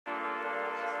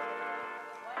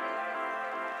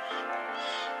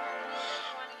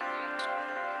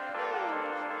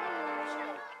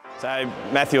So,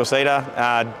 Matthew Osita,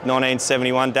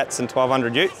 1971 Datsun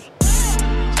 1200U.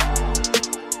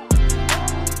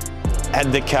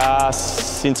 Had the car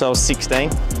since I was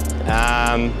 16. It's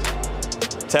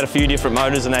had a few different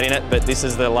motors and that in it, but this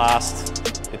is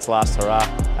its last hurrah.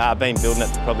 I've been building it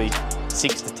for probably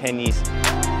 6 to 10 years.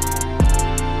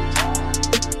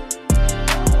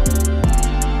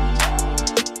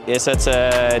 Yeah, so it's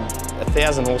a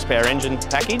 1000 horsepower engine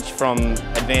package from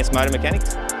Advanced Motor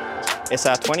Mechanics,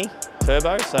 SR20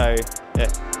 turbo, so yeah.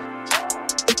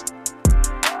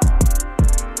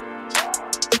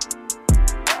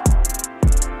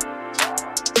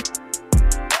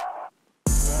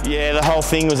 Yeah, the whole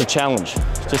thing was a challenge.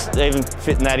 Just even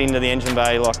fitting that into the engine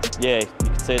bay, like, yeah, you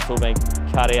can see it's all being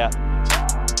cut out.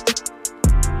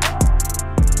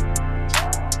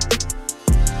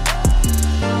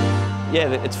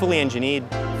 Yeah, it's fully engineered,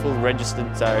 fully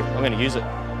registered, so I'm going to use it.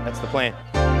 That's the plan.